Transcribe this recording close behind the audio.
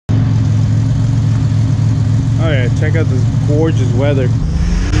right, check out this gorgeous weather.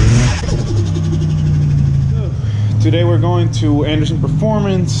 Today we're going to Anderson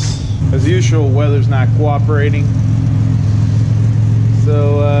Performance. As usual, weather's not cooperating.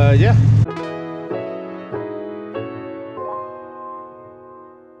 So yeah.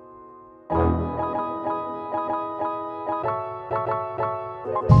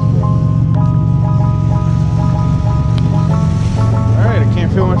 Alright, I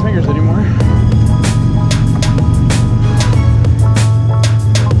can't feel my fingers anymore.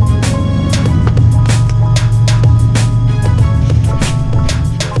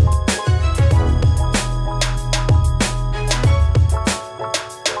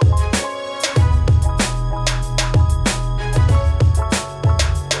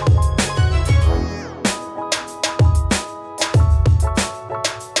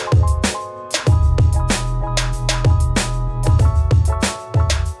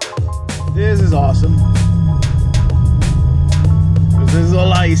 This is awesome. This is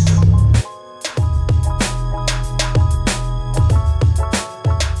all ice.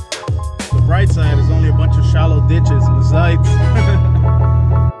 The bright side is only a bunch of shallow ditches on the sides.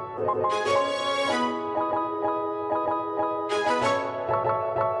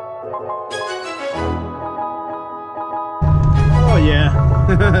 Oh yeah.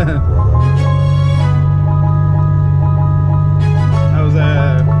 That was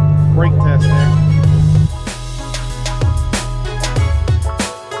a brake test there.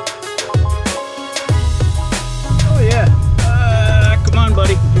 Oh yeah. Come on,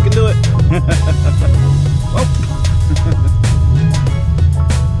 buddy. You can do it. Oh.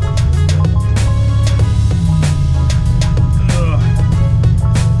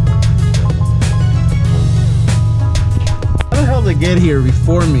 How the hell did they get here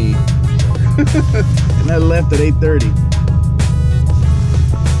before me? And I left at 8:30.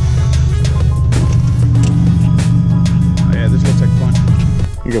 This looks like fun.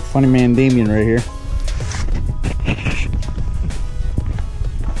 You got funny man Damien right here.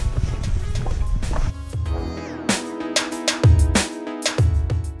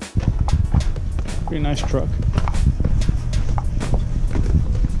 Pretty nice truck.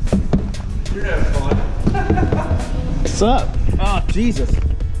 You're having fun. What's up? Oh Jesus.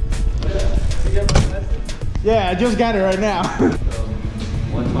 Yeah, I just got it right now. So,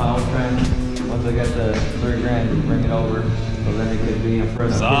 once my old friend, once I got the 3 grand to bring it over, so then it could be in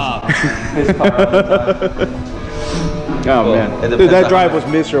front of his car all the time. Oh man, dude, that drive was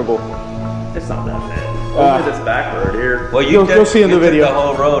miserable. It's not that bad. Only this back road here. Well, you'll see in the video. The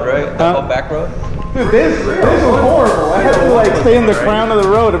whole road, right? The whole back road? Dude, this was horrible. I had to like stay in the crown of the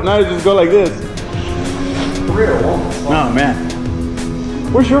road. If not, I just go like this. Oh man.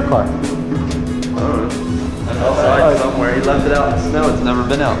 Where's your car? Outside somewhere. He left it out in the snow. It's never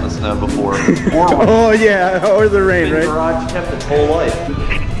been out in the snow before. Oh yeah, or the rain, right? The garage kept its whole life.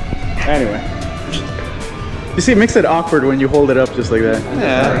 Anyway. You see, it makes it awkward when you hold it up just like that.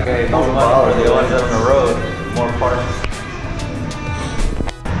 Yeah. Okay, more money for the ones on the road. More parts.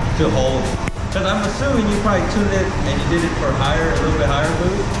 To hold. Because I'm assuming you probably tuned it and you did it for higher, a little bit higher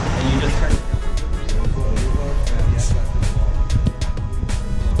boost, and you just turned it down.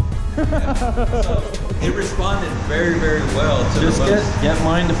 So it responded very, very well to just the boost. get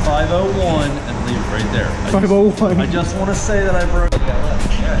mine to 501 and leave it right there. 501. I just want to say that I broke it.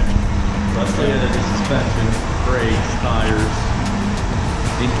 Yeah. Let's look at the suspension, brakes, tires.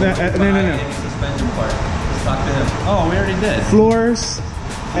 No. Any suspension part. Just talk to him. Oh, we already did. Floors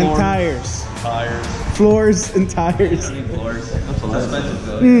and tires. Tires. Floors and tires. Floors. Suspension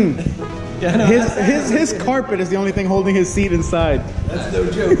good. Yeah, no, His carpet is the only thing holding his seat inside. that's no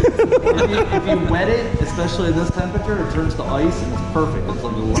joke. if you wet it, especially at this temperature, it turns to ice and it's perfect. It's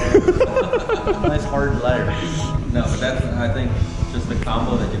like a layer. Nice hard layer. No, but that's, I think, just the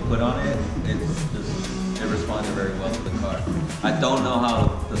combo that you put on it, it responded very well to the car. I don't know how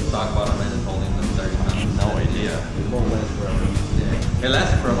the stock bottom end is holding the 30 pounds. No idea. It won't last forever. Yeah. It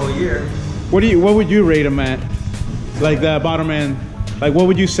lasted for a whole year. What would you rate him at? Like the bottom end? Like what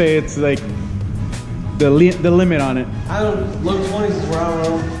would you say it's like the limit on it? I don't. Low 20s is where I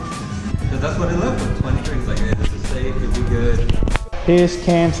roll. Because that's what it left with. 23. It's like, hey, this is safe. It'll be good. His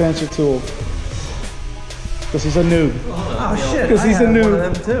cam sensor tool. Because he's a noob. Oh shit! Because he's a noob. One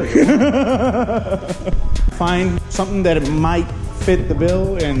of them too. Find something that it might fit the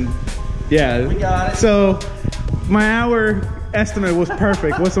bill, and yeah. We got it. So my hour estimate was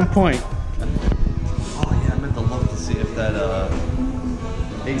perfect. What's some point? Oh yeah, I meant to look to see if that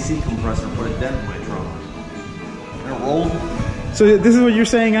AC compressor put a dent in my trunk. And it rolled. So this is what you're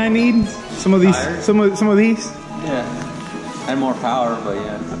saying I need? Some of these? Tires? Some of these? Yeah. And more power, but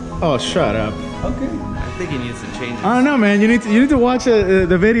yeah. Oh, shut up. Okay. think he needs to change it. I don't know, man. You need to watch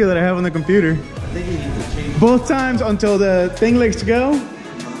the video that I have on the computer. I think he needs to change it. Both times until the thing lets go,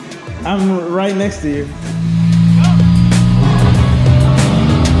 I'm right next to you.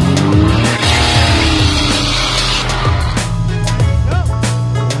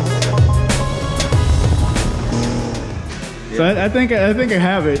 So I think I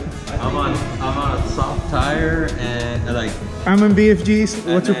have it. I'm on a soft tire and like. I'm in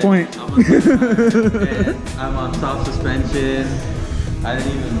BFGs. What's your point? I'm on soft suspension. I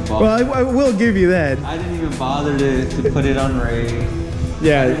didn't even bother. Well, I will give you that. I didn't even bother to put it on race.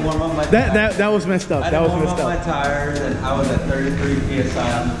 Yeah, I didn't warm up my that was messed up. That was messed up. I didn't warm up my tires, and I was at 33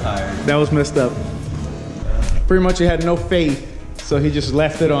 psi on the tires. That was messed up. Pretty much, he had no faith, so he just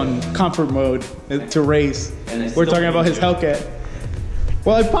left it on comfort mode to race. We're talking about his Hellcat.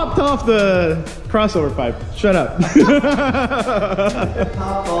 Well, I popped off the crossover pipe. Shut up.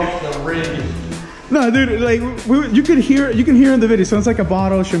 Pop off the ring. No, dude, like you can hear in the video. It sounds like a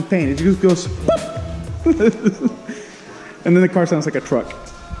bottle of champagne. It just goes, and then the car sounds like a truck.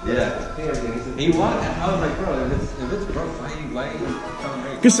 Yeah. He walked. I was like, bro, if it's broke, why you come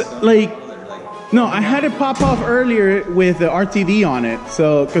right? Cause like, no, I had it pop off earlier with the RTV on it.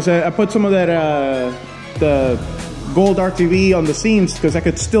 So, cause I put some of that the gold RTV on the seams because I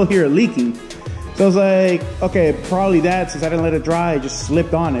could still hear it leaking. So I was like, okay, probably that, since I didn't let it dry, I just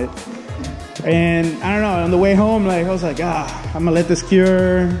slipped on it. And I don't know, on the way home, like I was like, I'm gonna let this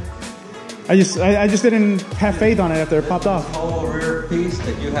cure. I just didn't have faith on it after it popped off. The whole rear piece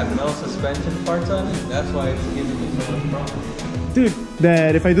that you have no suspension parts on it, that's why it's giving me so much problem. Dude,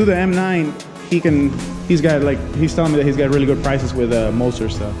 that if I do the M9, he's telling me that he's got really good prices with Moser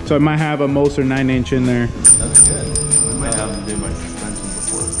stuff. So I might have a Moser 9-inch in there. That's good. I might have him do my suspension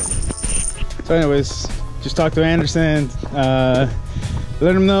before. So anyways, just talked to Anderson.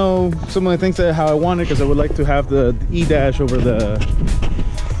 Let him know some of the things that how I want it, because I would like to have the E-dash over the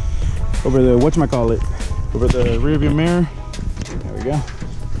whatchamacallit, over the rear view mirror. There we go.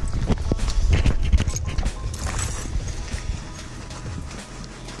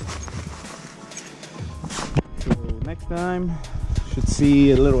 So next time should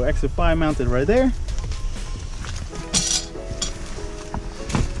see a little XFI mounted right there,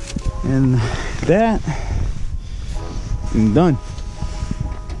 and that, and done.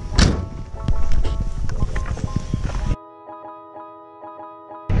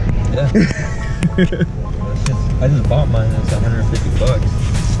 Yeah. I just bought mine. It's 150 bucks.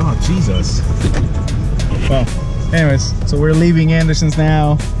 Oh Jesus. Well, anyways, so we're leaving Anderson's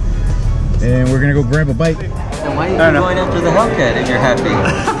now, and we're gonna go grab a bite. And why are you going after the Hellcat if you're happy?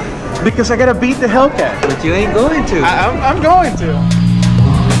 Because I gotta beat the Hellcat. But you ain't going to. I'm going to.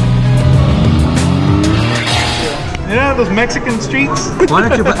 You know those Mexican streets? Why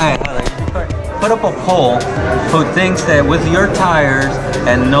don't you put up a poll who thinks that with your tires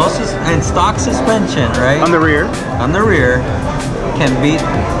and stock suspension, right? On the rear. On the rear, can beat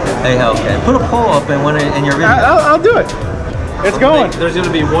a Hellcat. Put a poll up in your video. I'll do it. It's going. There's going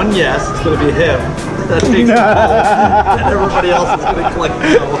to be one yes, it's going to be him. That takes the poll, and everybody else is going to click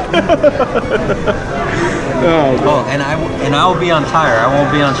Oh, and I will be on tire. I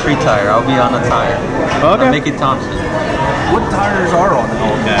won't be on street tire. I'll be on a tire. Okay. Mickey Thompson. What tires are on the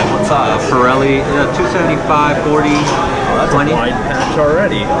Hellcat? What size? Pirelli, 275, 40, that's 20. a wide patch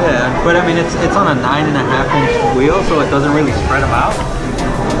already. Yeah, but I mean it's on a 9.5-inch wheel, so it doesn't really spread them out.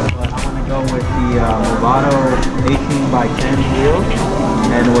 But I'm gonna go with the Movado 18x10 wheel,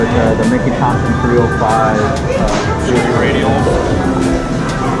 and with the Mickey Thompson 305 radials.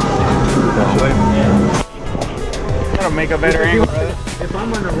 Gotta make a better angle. If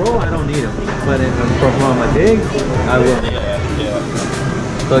I'm on a roll, I don't need them. But if I'm from a dig, I will. Yeah.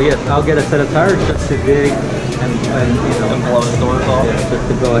 So yes, I'll get a set of tires just to dig and you know, And blow the doors off. Yeah, just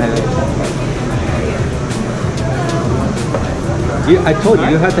to go ahead. I told you,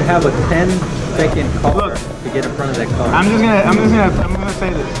 you have to have a 10-second car to get in front of that car. I'm gonna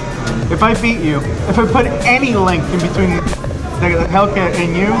say this. If I beat you, if I put any length in between the Hellcat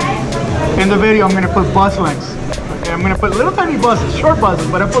and you, in the video I'm gonna put bus lengths. Okay, I'm gonna put little tiny buses, short buses,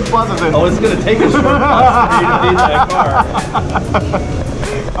 but I put buses in. Oh, it's going to take a short bus for you to beat that car.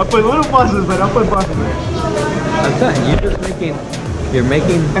 I'll put little buses, but I'll put buses there. I'm telling you, you're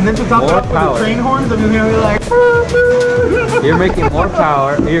making And then to top it more up with power. the train horns, I'm just gonna be like. You're making more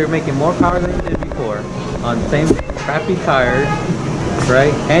power. You're making more power than you did before on same crappy tires,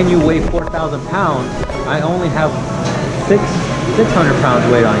 right? And you weigh 4,000 pounds. I only have 600 pounds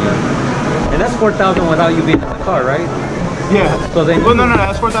weight on you, and that's 4,000 without you being in the car, right? Yeah. So then. Well, no,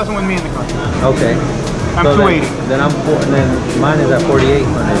 that's 4,000 with me in the car. Okay. I'm so 280. Then mine is at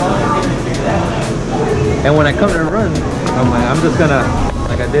 4,800. And when I come to run, I'm just gonna,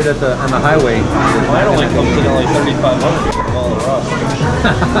 like I did on the highway. Mine only comes in at like 3,500 from all the rust.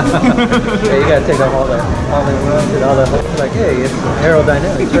 Yeah, you gotta take off all the rust and all the, like, hey, it's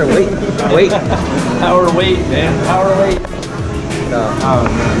aerodynamic. Sure, wait. Power weight, man. Power weight.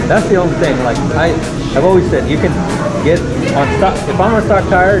 That's the only thing. Like I've always said, you can get on stock. If I'm on stock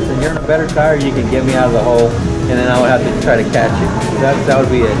tires and you're on a better tire, you can get me out of the hole, and then I would have to try to catch you. That would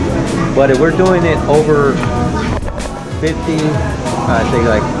be it. But if we're doing it over 50, I think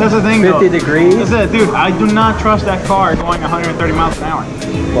like that's the thing, 50 though. degrees. Dude, I do not trust that car going 130 miles an hour.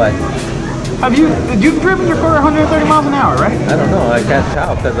 What? You've driven your car 130 miles an hour, right? I don't know. I can't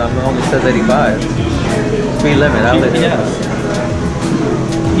tell because I'm only says 85 speed limit. I'll let you know.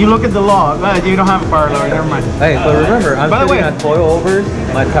 You look at the law. You don't have a power lower. Never mind. Hey, but remember, I'm sitting on coilovers.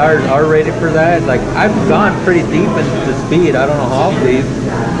 My tires are rated for that. Like I've gone pretty deep into speed. I don't know how deep,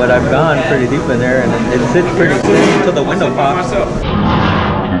 but I've gone pretty deep in there, and it sits pretty close until the window pops.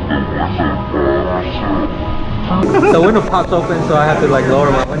 The window pops open, so I have to like lower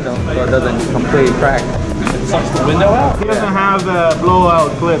my window so it doesn't completely crack. It sucks the window out? He doesn't have the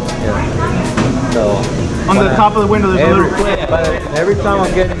blowout clip. Yeah. So on the top of the window, there's a little clip. Every time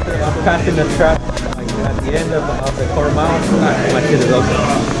I'm passing the trap, like at the end of the quarter mile, my shit is open.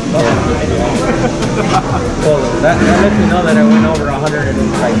 Yeah. So that lets me know that I went over 116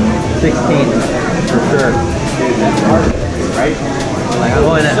 for sure. Right? Like I'm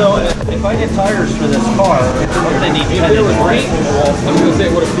going so if I get tires for this car, what they need 10 inch range? I was going to say,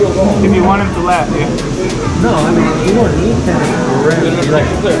 what it feels on. If you want him to last, yeah. No, I mean, you don't need 10 inch range. Like,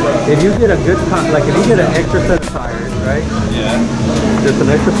 if you get a good, like if you get an extra set of tires, right? Yeah. Just an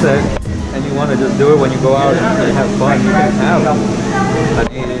extra set, and you want to just do it when you go out and have fun, you can have an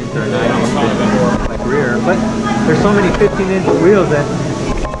 8-inch or 9-inch like rear. But there's so many 15-inch wheels that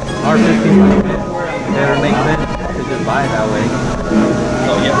are 15 that make sense to just buy it that way.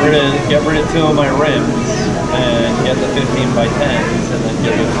 So get rid of 2 of my rims and get the 15 by 10s and then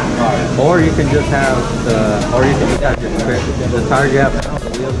get rid of some tires. Or you can just have the tires you have now, the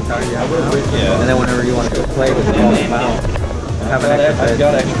wheels and tires you have now. Yeah. And then whenever you want to go play with the ball and mount, have an extra I've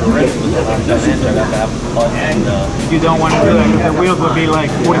got extra rims, but then I'm 10 inch, I got to have them cut and you don't want to do that because the wheels would be like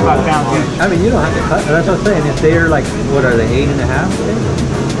 45 pounds each. I mean, you don't have to cut. That's what I'm saying. If they're like, what are they,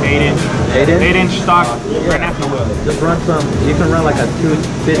 8.5? 8-inch. 8-inch stock Grand National wheel. Just run some. You can run like a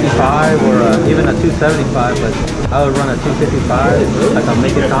 255 or even a 275, but I would run a 255, like a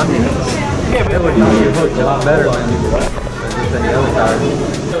make it continent. Yeah, but it would help your hook a lot better than the other tires.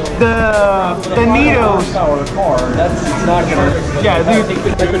 The Nitos. That's not gonna. Yeah, dude.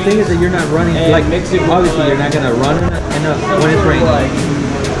 But the thing is that you're not running like obviously you're not gonna run when it's raining.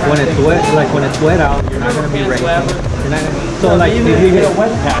 When it's wet, like when it's wet out, you're not gonna be racing. So like if you get a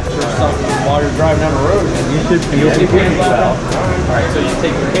wet patch or something while you're driving down the road, you'll be getting yourself. Alright, so you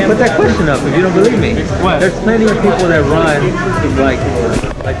take your Put that question up if you don't believe me. What? There's plenty of people that run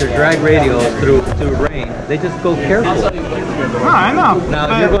like their drag radios through rain. They just go careful. No, I know. Now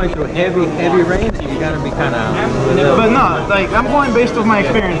if you're going through heavy rain, you gotta be kind of. But no, like I'm going based off my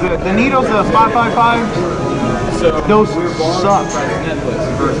experience. The Nitos, the 555s. Those suck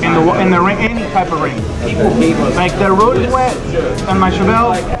in the rain, any type of rain. Like the road is wet on my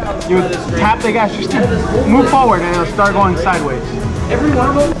Chevelle, you tap the gas, just move forward and it'll start going sideways. Every one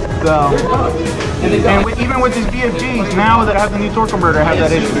of them? So, and even with these BFGs, now that I have the new torque converter, I have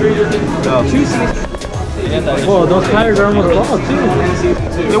that issue. So. Well, those tires are almost bald too.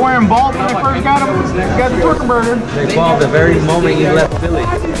 They weren't bald when I first got them. Got the torque converter. They bald the very moment you left Philly.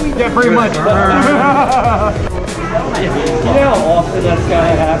 Yeah, pretty much. You know how often that's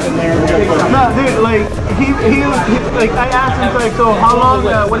gotta happen there? No, dude, like he like I asked him like, so how long?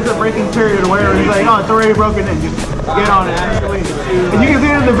 What is the braking period or whatever? He's like, oh, it's already broken in. Just get on it. Actually. And you can see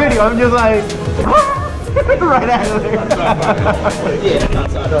it in the video. I'm just like. Right out of there.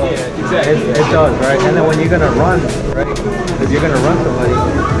 Exactly. It does, right? And then when you're gonna run, right? If you're gonna run somebody,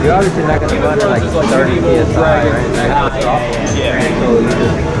 you're obviously not gonna run at like 30 psi, right? So you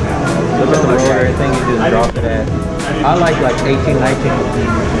just look at the road, everything, you just drop it at. I like 18, 19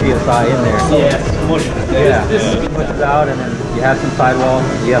 psi in there. Yeah, smush it. Yeah, push it out, and then you have some sidewall,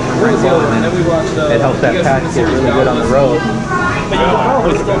 you have some wrinkle, and then it helps that patch get really good on the road. But you can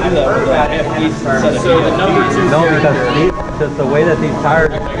probably still do that with that half-piece set of No, because the way that these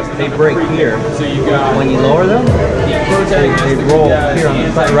tires, they break here. When you lower them, they roll here on the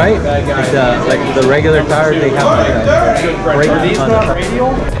side, right? Like the regular tires, they have like a break on the side.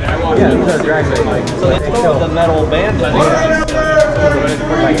 Yeah, these are drag radios. So it's still the metal band. Like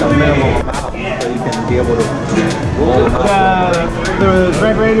a minimum amount, so you can be able to hold them up? The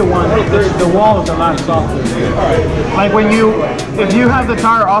red radio one, the wall is a lot softer. Like if you have the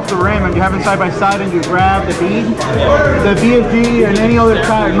tire off the rim and you have it side by side and you grab the bead, the BFG and any other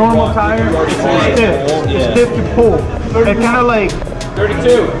tire, normal tire, it's stiff. It's stiff to pull. It kind of like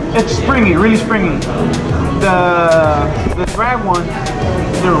 32. It's springy, really springy. The drag ones,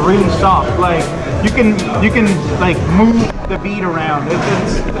 they're really soft. Like you can like move the bead around.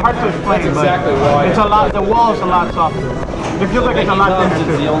 It's hard to explain, exactly but why. it's a lot. The wall is a lot softer. It feels like it's a lot thinner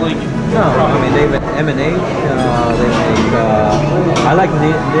too. No, I mean they make M&H. They make. I like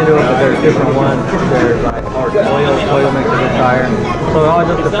Nitto, but there's different ones. There's like oil makes a good tire. So it all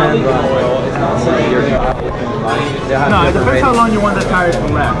just depends on your style. No, it depends how long you want the tires to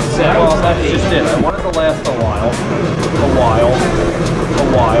last. Well, that's just it. I want it to last a while.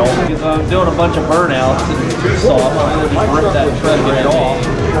 Because I'm doing a bunch of burnouts and it's too soft. I'm going to just rip that tread right off.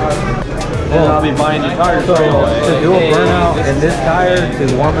 And I'll be buying new tires So straight away. to do a burnout in this tire, to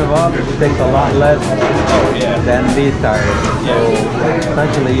warm them up, it takes a lot less than these tires. So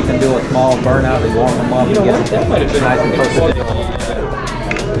essentially you can do a small burnout and warm them up and get them nice and close to the,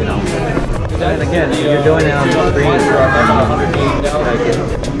 you know. And again, you're doing it on the street.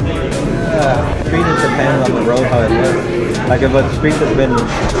 Street it depends on the road how it looks. Like if a street has been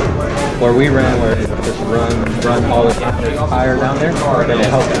where we ran, where it just run all the time, there's a tire down there, then it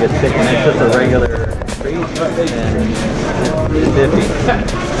helps get thick, and it's just a regular street, and it's iffy.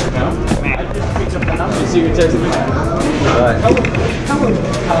 But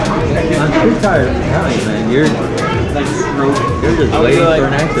on street tires, I'm telling you, man, you're just waiting for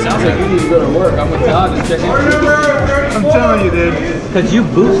an accident. Sounds like you need to go to work. I'm with Todd and check in. I'm telling you, dude. Because you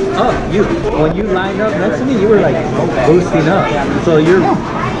boost up. When you lined up next to me, you were like boosting up. So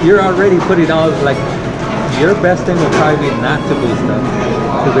you're already putting out, like, your best thing would probably be not to boost up,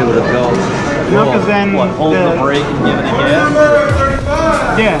 to be able to go. No, because then hold the brake and give it a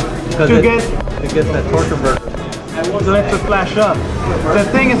gas? Yeah, Because it gets that torque converter. to let it flash up. The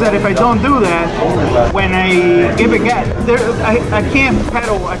thing is that if I don't do that, when I give it gas, I can't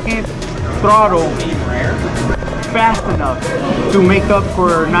pedal, I can't throttle fast enough to make up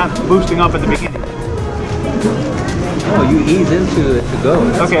for not boosting up at the beginning. Oh, you ease into it to go.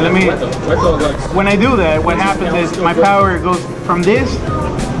 Okay, when I do that, what happens is my power goes from this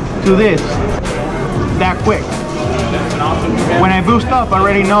to this that quick. When I boost up, I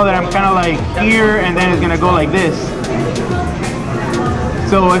already know that I'm kind of like here and then it's gonna go like this.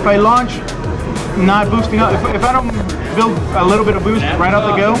 So if I launch not boosting up, if I don't build a little bit of boost right off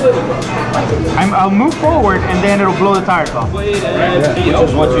the go, I'll move forward and then it'll blow the tires off. Which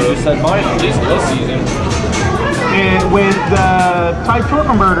is what you just said mine, at least this season. And with the type torque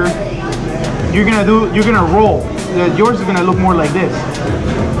converter, you're gonna roll. Yours is gonna look more like this.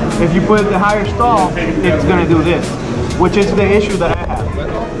 If you put the higher stall, it's gonna do this, which is the issue that I have.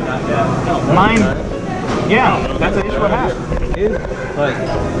 Mine, yeah, that's the issue I have.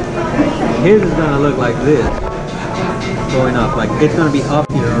 His is gonna look like this going up. Like it's gonna be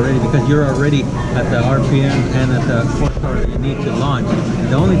up here already because you're already at the RPM and at the horsepower that you need to launch.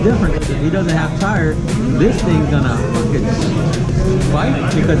 The only difference is if he doesn't have tires, this thing's gonna fucking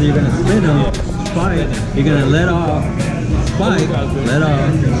spike because you're gonna spin him, spike, you're gonna let off, spike, let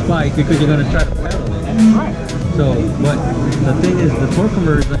off, spike because you're gonna try to pedal it. So, but the thing is, the torque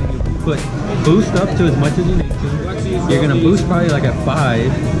converter is letting you put boost up to as much as you need to. You're gonna boost probably like at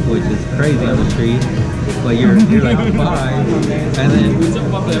 5, which is crazy on the street. But you're like 5, and then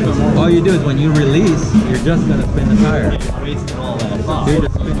all you do is when you release, you're just gonna spin the tire. You're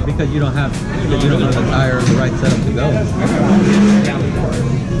just spinning because you don't have the tire in the right setup to go.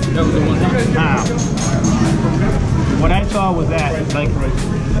 Now, what I saw was that, like,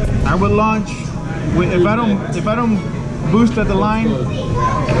 I would launch with, if I don't boost at the line,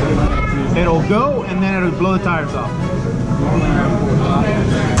 it'll go and then it'll blow the tires off.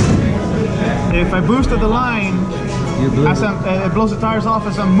 If I boost at the line, it blows the tires off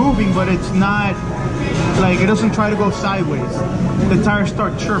as I'm moving, but it's not like it doesn't try to go sideways. The tires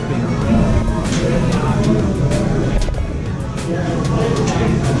start chirping.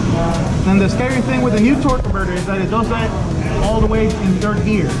 And the scary thing with the new torque converter is that it does that all the way in 3rd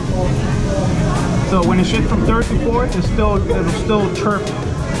gear. So when it shifts from 3rd to 4th, it'll still chirp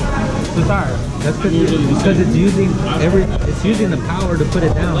the tire. That's because it's using the power to put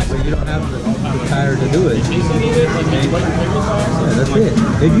it down, so you don't have the tire to do it. Yeah, that's it.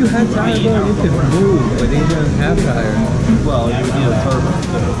 If you had tires, though, you could move, but you don't have tires. Well, you would need a turbo.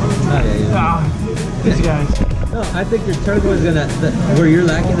 These guys. No, I think your turbo is gonna, where you're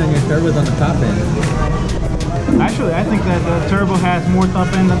lacking on your turbo is on the top end. Actually, I think that the turbo has more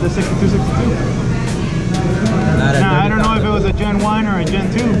top end than the 6262. Not at Now, I don't know if it was a Gen 1 or a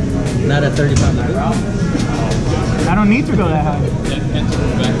Gen 2. Not at 35 degrees. I don't need to go that high. You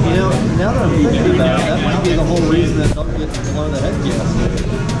know, now that I'm thinking about it, that might be the whole reason that don't get to blow the head gasket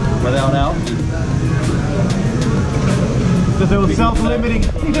without alky. Because it was self-limiting.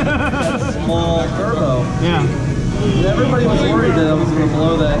 Small turbo. Yeah. And everybody was worried that I was going to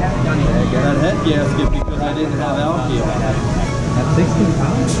blow that head gasket because I didn't have alky on it. At 16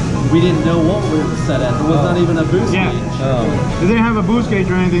 pounds? We didn't know what we were set at. There was not even a boost gauge. They didn't have a boost gauge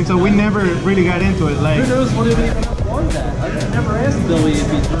or anything, so we never really got into it. Like, who knows what it even was that? I never asked Billy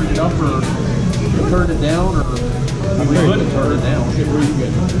if he turned it up or turned it down, or we couldn't turn it down. He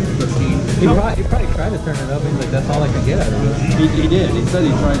probably tried to turn it up. He's like, that's all I could get out of it. He did. He said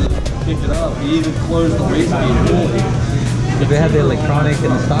he tried to kick it up. He even closed the wastegate fully. Did they have the electronic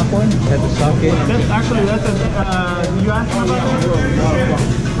in the stock one? Had the stock gauge? that's actually, that's a, you asked me about that?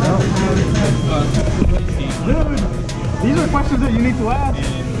 Dude, these are questions that you need to ask.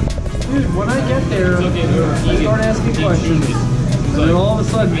 Dude, when I get there, I start asking questions, and then all of a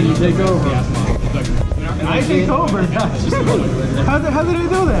sudden you take over. I take over. How did I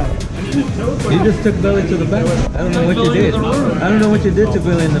do that? You just took Billy to the back. I don't know what you did. I don't know what you did to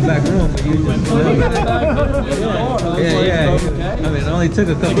Billy in the back room, but you just yeah. I mean, it only took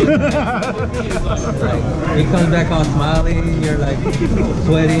a couple of minutes. Like, he comes back all smiling, you're like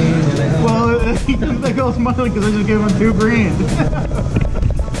sweating. You're like, oh. Well, he comes back all smiling because I just gave him $2 grand.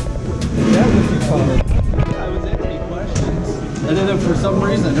 That's what you call it. I was asking questions, and then for some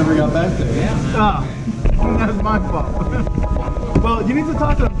reason I never got back to it. Oh, that's my fault. Well, you need to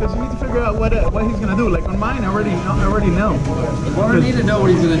talk to him because you need to figure out what he's gonna do. Like on mine, I already know. Well, I need to know what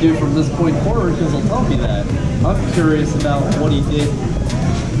he's going to do from this point forward because he'll tell me that. I'm curious about what he did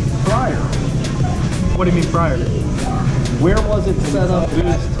prior. What do you mean prior? Where was it set up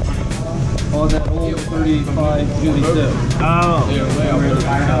boost on that old 3522? Oh.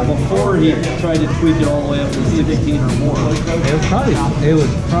 Before he tried to tweak it all the way up to 16 or more. It was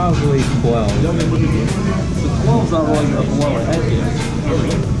probably 12. So 12's not really going to blow a head gas.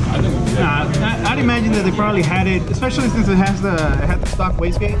 Nah, I'd imagine that they probably had it, especially since it had the stock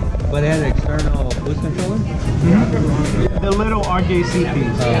wastegate. But it had an external boost controller? Mm-hmm. The little RJC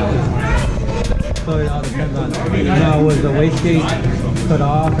piece. So it all depends on, was the wastegate cut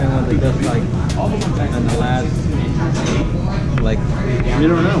off and was it just like in the last, like... We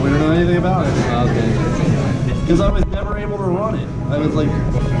don't know. We don't know anything about it. Okay. Because I was never able to run it. I was like...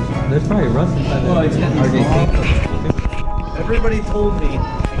 There's probably rust inside the RJC. Everybody told me,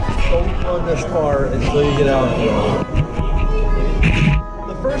 don't run this car until you get out here.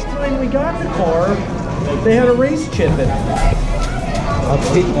 The first time we got the car, they had a race chip in it. A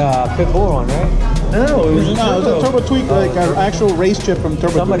pit bull one, right? No, it was a turbo tweak, like an actual race chip from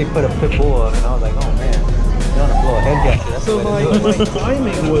turbo. Somebody put a pit bull on, and I was like, oh man, you want to blow a head gasket. That's so my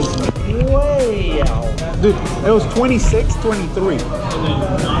timing was way out. Dude, it was 26, 23.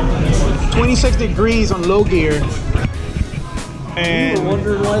 26 degrees on low gear. And we were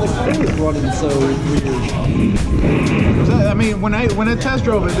wondering why the car was running so weird. So, I mean, when I test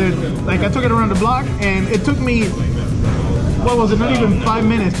drove it, dude, like I took it around the block, and it took me, what was it? Not even 5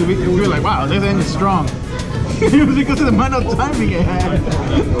 minutes to be like, wow, this engine's strong. It was because of the amount of timing it had.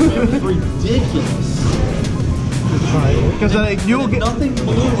 It was ridiculous. Because like you'll get nothing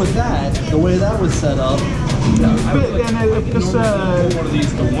blew with that. The way that was set up.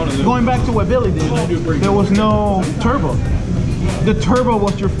 Going back to what Billy did, there was no turbo. The turbo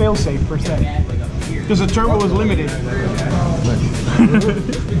was your failsafe per se, because the turbo was limited. I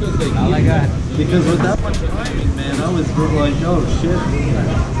like that. Because with that much timing, man, I was like, oh shit.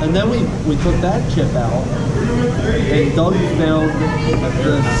 And then we took that chip out, and Doug found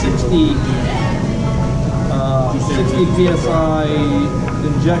the 60 PSI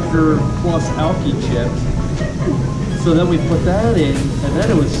injector plus alky chip. So then we put that in, and then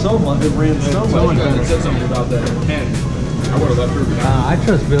it was so much, it ran so much better. Said something about that 10. I would have left her. I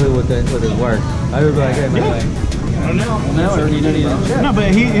trust Billy with his work. I would be like, hey man, Well, now I don't need any of that chip. No,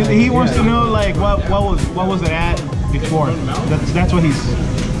 but he wants to know like what was it at before. That's what he's.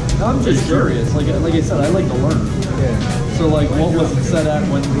 I'm just curious. Like I said, I like to learn. yeah. So like, what was it set at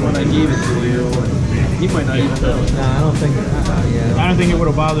when I gave it to you? He might not even know. Nah, I don't think. I don't think it would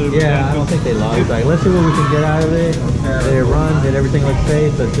have bothered him. Yeah, I don't think they lost. Like, let's see what we can get out of it. Did it run? Did everything look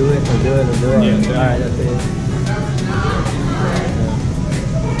safe? Let's do it. Let's do it. Let's do it. Yeah. All right, that's it.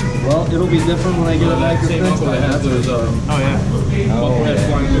 Well, it'll be different when I get it back to Same fence. uncle that has those Oh yeah. Oh, that's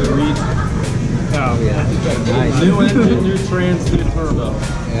flying through the reeds. Oh yeah. Nice. New engine, new trans, new turbo.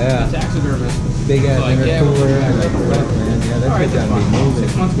 Yeah. Taxidermist. big ass intercooler and like crap, man. Yeah, that shit gotta be moving.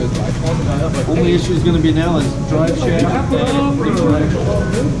 6 months goes by. Only issue is going to be now is drive shaft.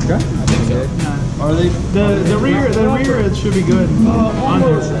 Are they? The rear it should be good.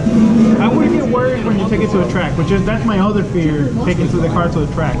 I wouldn't get worried when you take it to a track, which is that's my other fear, taking the car to a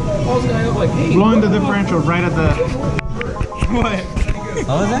track. Blowing the differential right at the what?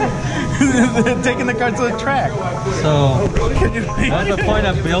 Oh, is that? Taking the car to a track. So, what's the point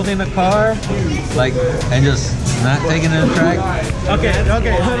of building a car, like, and just not taking it to the track? Okay.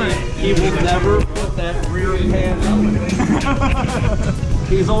 He will never put that rear pan up.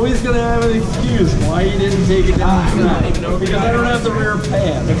 He's always going to have an excuse why he didn't take it down the track. Because I don't have the rear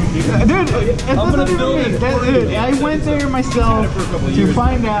pan. Dude, I'm going to build it. Dude, I went there myself to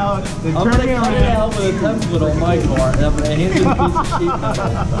find out. I'm going to cut it out with a 10-foot on my car, and I'm going to hand you a piece of sheet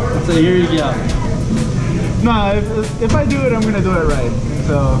metal. So here you go. No, if I do it, I'm going to do it right.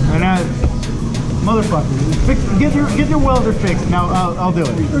 So, and motherfucker, get your welder fixed. Now I'll do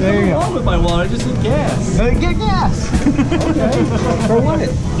it. There you go. What's wrong with my welder? I just need gas. Get gas. Okay. For what?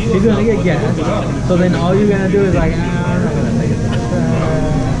 You're gonna get gas. So then all you're gonna do is like, I'm not gonna take it to the track.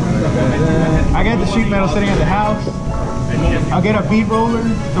 I got the sheet metal sitting at the house. I'll get a bead roller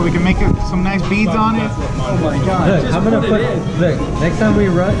so we can make some nice beads on it. Oh my god. Look, Just I'm gonna put. Look, next time we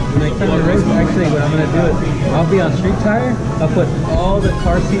race, actually, what I'm gonna do is, I'll be on street tire. I'll put all the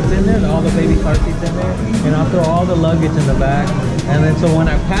car seats in there, all the baby car seats in there, and I'll throw all the luggage in the back. And then so when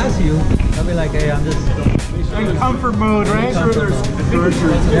I pass you, I'll be like, hey, I'm just In comfort mode, right?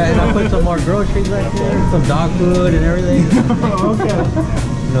 yeah, and I'll put some more groceries right there, some dog food and everything. Okay.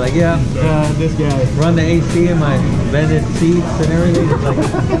 They're like, yeah, This guy. run the AC in my vented seats and everything. It's like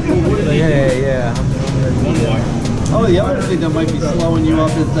yeah. Oh, the other thing that might be slowing you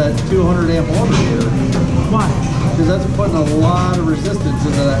up is that 200 amp alternator. Why? Because that's putting a lot of resistance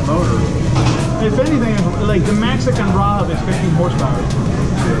into that motor. If anything, like the max I can rob is 15 horsepower.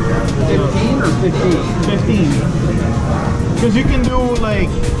 15 or 15? 15. Because you can do like,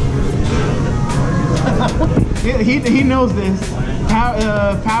 he knows this.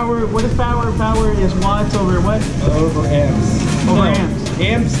 Power, what is power? Power is watts over what? Over amps. Over amps.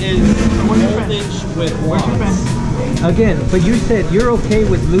 Amps is voltage with Where's your pen? watts. Again, but you said you're okay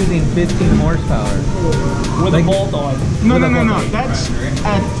with losing 15 horsepower. With Like- a bolt on. No. That's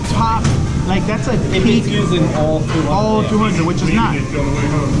at top. Like that's a If peak. it's using all 200. All 200, which is not.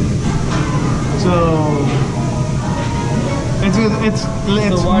 So it's So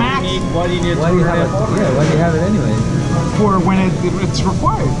why max do you need Why do you have it? Yeah, why do you have it anyway? for when it's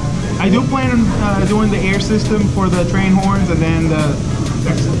required. I do plan on doing the air system for the train horns and then the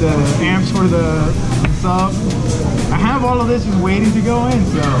amps for the sub. I have all of this just waiting to go in.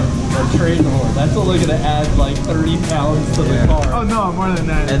 So a train horn? That's only going to add like 30 pounds to the car. oh no, more than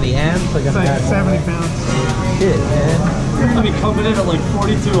that. And the amps are It's gonna like add 70 pounds. shit, man. I mean, coming in at like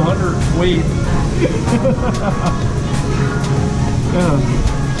 4,200 weight.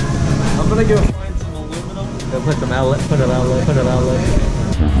 I'm going to go find some aluminum. Go put some outlet, put an outlet.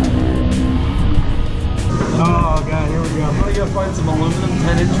 Oh god, here we go. I'm going to go find some aluminum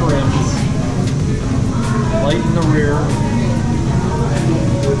 10-inch rims. Light in the rear.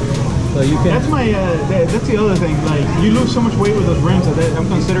 So you can. That's my. That's the other thing. Like you lose so much weight with those rims that I'm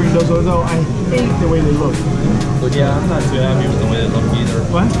considering those. Although I hate the way they look. Yeah, I'm not too happy with the way they look either.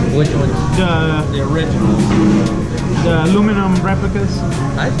 What? Which ones? The originals. The aluminum replicas.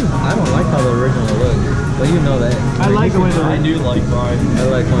 I don't like how the original looks, but you know that. I like the way they I look. do like mine. I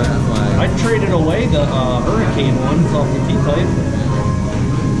like my. I traded away the Hurricane ones off the T-Type.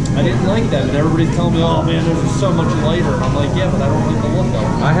 I didn't like them, and everybody's telling me, oh man, those are so much lighter. I'm like, yeah, but I don't like the look of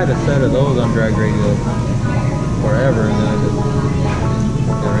them. I had a set of those on drag radio forever, and then I just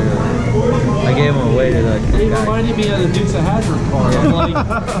got rid of them. I gave them away to like They this guy. reminded me of the Dukes of Hazzard car. I'm like,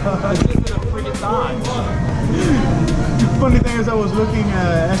 this isn't a freaking Dodge. Funny thing is, I was looking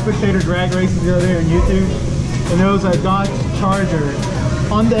at Spectator drag races the other day on YouTube, and there was a Dodge Charger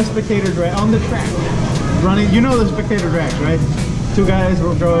on the Spectator drag on the track running. You know the Spectator drags, right? Two random guys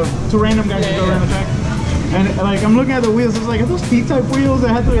who go around the track. And like I'm looking at the wheels, it's like, are those T-type wheels? I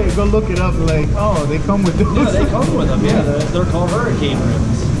had to go look it up. Like, oh, they come with this. Yeah, they come with them. Yeah, they're called Hurricane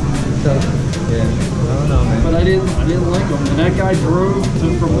rims. So, yeah, I don't know, man. But I didn't like them, and that guy drove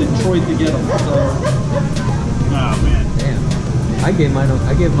from Detroit to get them. So, Oh man. Damn. I gave mine for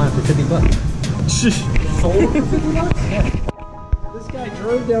 $50. sold for $50? Yeah. This guy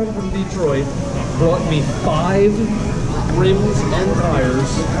drove down from Detroit, brought me 5 rims and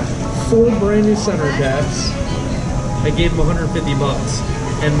tires, 4 brand new center caps. I gave him $150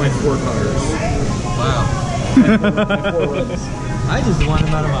 and my 4 tires. Wow. My 4 rims. I just wanted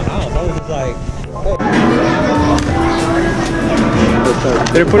them out of my house. I was just like, Did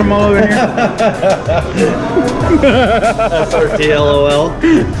I put them all over here? SRTLOL.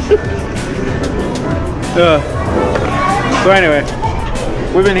 So anyway,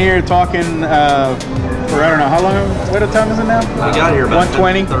 we've been here talking for I don't know how long. What time is it now? We got here about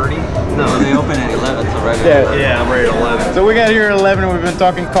 1:20. 30. No, they open at 11, so right Yeah. at Yeah, I'm ready at 11. So we got here at 11 and we've been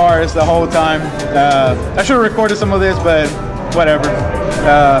talking cars the whole time. I should have recorded some of this, but whatever.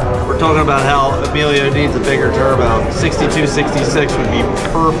 We're talking about how Emilio needs a bigger turbo. 62, 66 would be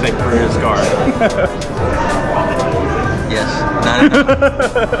perfect for his car. Yes.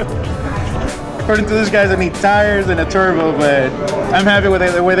 According to this guys, I need tires and a turbo, but I'm happy with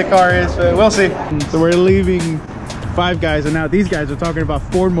the way the car is. We'll see. So we're leaving Five Guys, and now these guys are talking about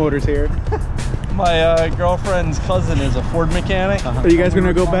Ford motors here. My girlfriend's cousin is a Ford mechanic. Are you guys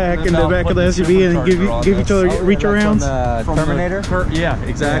gonna go back in the back of the SUV and give each other reach arounds? Terminator? Yeah,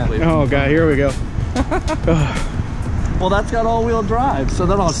 exactly. Yeah. Oh god, here we go. Well, that's got all-wheel drive, so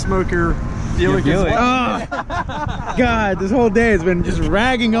then I'll smoke your Buick as well. Oh, god, this whole day has been just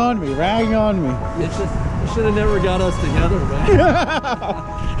ragging on me. It's just, you should have never got us together, man.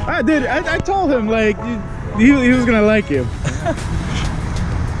 I did. I told him like he was gonna like you.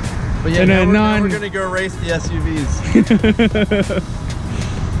 But yeah, And now we're gonna go race the SUVs.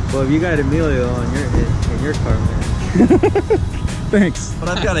 Well, if you got Emilio on in your car, man. Thanks. But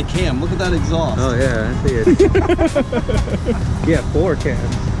I've got a cam. Look at that exhaust. Oh yeah, I see it. Yeah, 4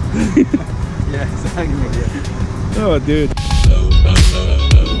 cams. Yeah, exactly. Oh, dude.